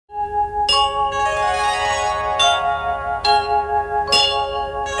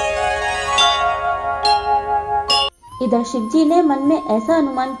इधर शिवजी ने मन में ऐसा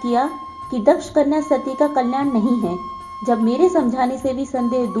अनुमान किया कि दक्ष कन्या सती का कल्याण नहीं है। जब मेरे समझाने से भी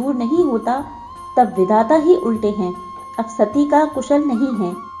संदेह दूर नहीं होता, तब विधाता ही उल्टे हैं। अब सती का कुशल नहीं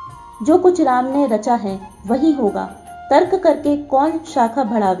है। जो कुछ राम ने रचा है वही होगा। तर्क करके कौन शाखा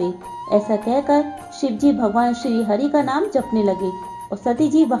बढ़ावे। ऐसा कहकर शिवजी भगवान श्री हरि का नाम जपने लगे और सती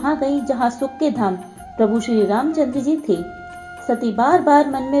जी वहां गई जहां सुख के धाम प्रभु श्री रामचंद्र जी थे। सती बार बार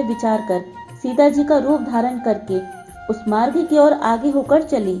मन में विचार कर सीता जी का रूप धारण करके उस मार्ग की ओर आगे होकर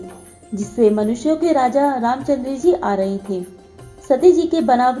चली जिससे मनुष्यों के राजा रामचंद्र जी आ रहे थे। सती जी के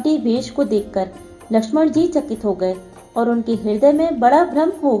बनावटी वेश को देखकर लक्ष्मण जी चकित हो गए और उनके हृदय में बड़ा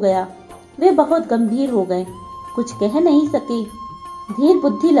भ्रम हो गया। वे बहुत गंभीर हो गए, कुछ कह नहीं सके। धीर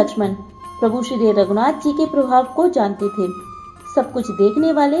बुद्धि लक्ष्मण प्रभु श्री रघुनाथ जी के प्रभाव को जानते थे। सब कुछ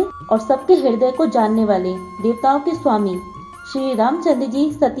देखने वाले और सबके हृदय को जानने वाले देवताओं के स्वामी श्री रामचंद्र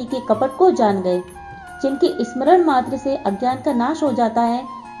जी सती के कपट को जान गए। जिनके स्मरण मात्र से अज्ञान का नाश हो जाता है,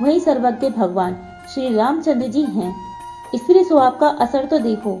 वही सर्वज्ञ भगवान श्री रामचंद्र जी हैं। स्त्री स्वभाव का असर तो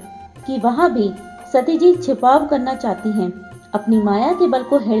देखो कि वहां भी सती जी छिपाव करना चाहती हैं। अपनी माया के बल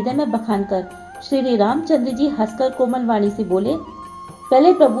को हृदय में बखानकर श्री रामचंद्र जी हंसकर कोमल वाणी से बोले।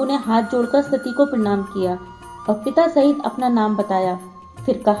 पहले प्रभु ने हाथ जोड़कर सती को प्रणाम किया और पिता सहित अपना नाम बताया।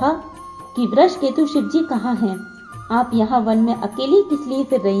 फिर कहा कि वृष केतु शिव जी कहाँ हैं? आप यहाँ वन में अकेली किस लिए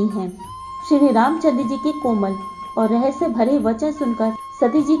फिर रही हैं? श्री रामचंद्र जी के कोमल और रहस्य भरे वचन सुनकर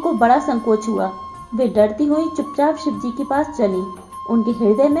सती जी को बड़ा संकोच हुआ। वे डरती हुई चुपचाप शिव जी के पास चली। उनके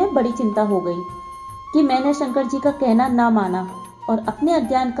हृदय में बड़ी चिंता हो गई कि मैंने शंकर जी का कहना ना माना और अपने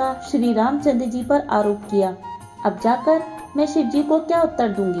अज्ञान का श्री रामचंद्र जी पर आरोप किया। अब जाकर मैं शिव जी को क्या उत्तर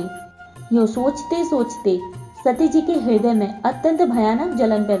दूंगी? यूं सोचते सोचते सती जी के हृदय में अत्यंत भयानक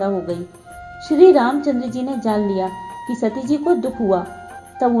जलन पैदा हो गई। श्री रामचंद्र जी ने जान लिया कि सती जी को दुख हुआ।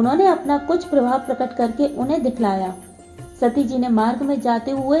 तब उन्होंने अपना कुछ प्रभाव प्रकट करके उन्हें दिखलाया। सती जी ने मार्ग में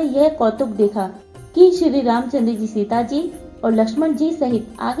जाते हुए यह कौतुक देखा कि श्री रामचंद्र जी सीता जी और लक्ष्मण जी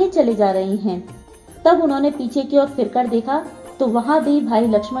सहित आगे चले जा रही हैं। तब उन्होंने पीछे की ओर फिरकर देखा तो वहां भी भाई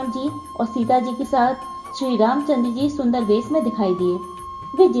लक्ष्मण जी और सीता जी के साथ श्री रामचंद्र जी सुंदर वेश में दिखाई दिए।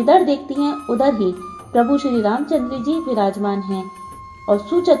 वे जिधर देखती हैं उधर ही प्रभु श्री रामचंद्र जी विराजमान हैं और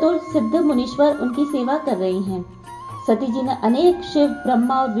सुचतुर सिद्ध मुनीश्वर उनकी सेवा कर रही हैं। सती जी ने अनेक शिव,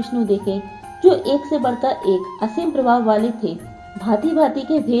 ब्रह्मा और विष्णु देखे जो एक से बढ़कर एक असीम प्रभाव वाले थे। भांति भांति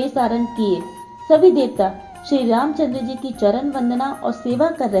के भेष धारण किए सभी देवता श्री रामचंद्र जी की चरण वंदना और सेवा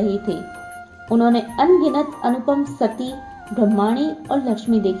कर रहे थे। उन्होंने अनगिनत अनुपम सती, ब्रह्माणी और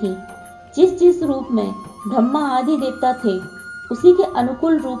लक्ष्मी देखी। जिस जिस रूप में ब्रह्मा आदि देवता थे, उसी के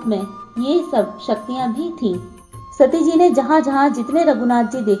अनुकूल रूप में ये सब शक्तियां भी थीं। सती जी ने जहां जहां जितने रघुनाथ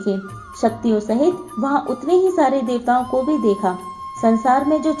जी देखे, शक्तियों सहित वहां उतने ही सारे देवताओं को भी देखा। संसार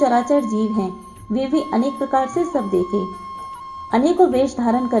में जो चराचर जीव हैं, वे भी अनेक प्रकार से सब देखे। अनेकों वेश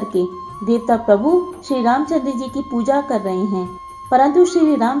धारण करके देवता प्रभु श्री रामचंद्र जी की पूजा कर रहे हैं, परंतु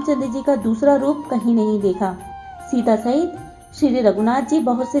श्री रामचंद्र जी का दूसरा रूप कहीं नहीं देखा। सीता सहित श्री रघुनाथ जी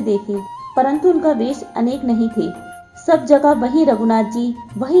बहुत से देखे, परंतु उनका वेश अनेक नहीं थे। सब जगह वही रघुनाथ जी,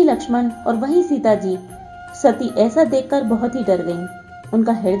 वही लक्ष्मण और वही सीता जी। सती ऐसा देखकर बहुत ही डर गईं।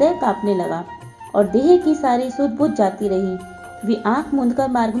 उनका हृदय कांपने लगा और देह की सारी सुध बुझ जाती रही। वे आंख मूंदकर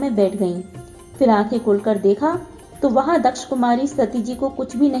मार्ग में बैठ गईं। फिर आंखें खोलकर देखा तो वहां दक्ष कुमारी सती जी को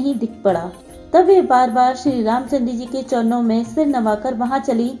कुछ भी नहीं दिख पड़ा। तब वे बार बार श्री रामचंद्र जी के चरणों में सिर नवाकर वहां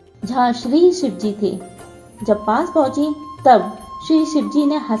चली जहां श्री शिव जी थे। जब पास पहुंची तब श्री शिव जी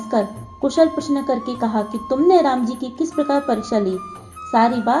ने हंसकर कुशल प्रश्न करके कहा कि तुमने राम जी की किस प्रकार परीक्षा ली?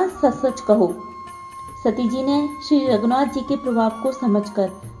 सारी बात सच सच कहो। सती जी ने श्री रघुनाथ जी के प्रभाव को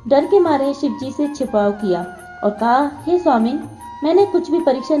समझकर डर के मारे शिव जी से छिपाव किया और कहा, हे स्वामी, मैंने कुछ भी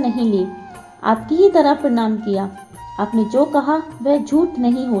परीक्षा नहीं ली, आपकी ही तरह प्रणाम किया। आपने जो कहा वह झूठ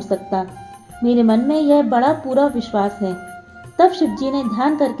नहीं हो सकता। मेरे मन में यह बड़ा पूरा विश्वास है। तब शिव जी ने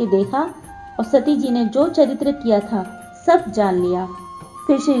ध्यान करके देखा और सती जी ने जो चरित्र किया था सब जान लिया।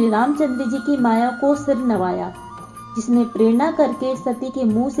 फिर श्री रामचंद्र जी की माया को सिर नवाया, जिसने प्रेरणा करके सती के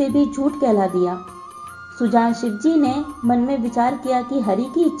मुंह से भी झूठ कहला दिया। सुजान शिव जी ने मन में विचार किया कि हरि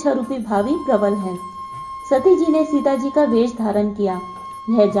की इच्छा रूपी भावी प्रबल है। सती जी ने सीता जी का वेश धारण किया।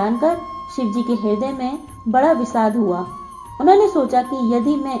 यह जानकर शिव जी के हृदय में बड़ा विषाद हुआ। उन्होंने सोचा कि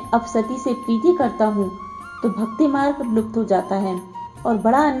यदि मैं अब सती से प्रीति करता हूँ तो भक्ति मार्ग लुप्त हो जाता है और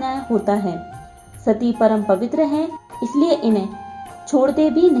बड़ा अन्याय होता है। सती परम पवित्र हैं, इसलिए इन्हें छोड़ते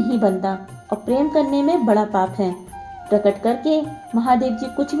भी नहीं बनता और प्रेम करने में बड़ा पाप है। प्रकट करके महादेव जी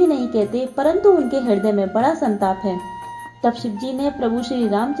कुछ भी नहीं कहते, परंतु उनके हृदय में बड़ा संताप है। तब शिव जी ने प्रभु श्री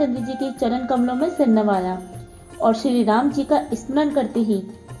रामचंद्र जी के चरण कमलों में सिर नवाया और श्री राम जी का स्मरण करते ही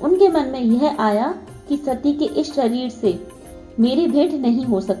उनके मन में यह आया कि सती के इस शरीर से मेरी भेंट नहीं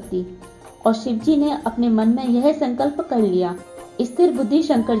हो सकती। और शिवजी ने अपने मन में यह संकल्प कर लिया। स्थिर बुद्धि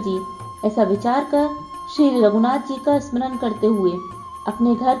शंकर जी ऐसा विचार कर श्री रघुनाथ जी का स्मरण करते हुए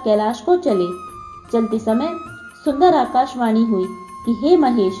अपने घर कैलाश को चले। चलते समय सुंदर आकाशवाणी हुई कि हे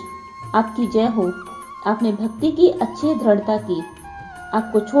महेश, आपकी जय हो। आपने भक्ति की अच्छी दृढ़ता की।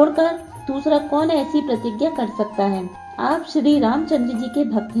 आपको छोड़कर दूसरा कौन ऐसी प्रतिज्ञा कर सकता है। आप श्री रामचंद्र जी के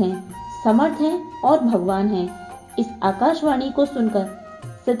भक्त हैं, समर्थ हैं और भगवान हैं। इस आकाशवाणी को सुनकर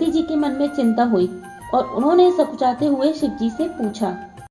सती जी के मन में चिंता हुई और उन्होंने सकुचाते हुए शिव जी से पूछा,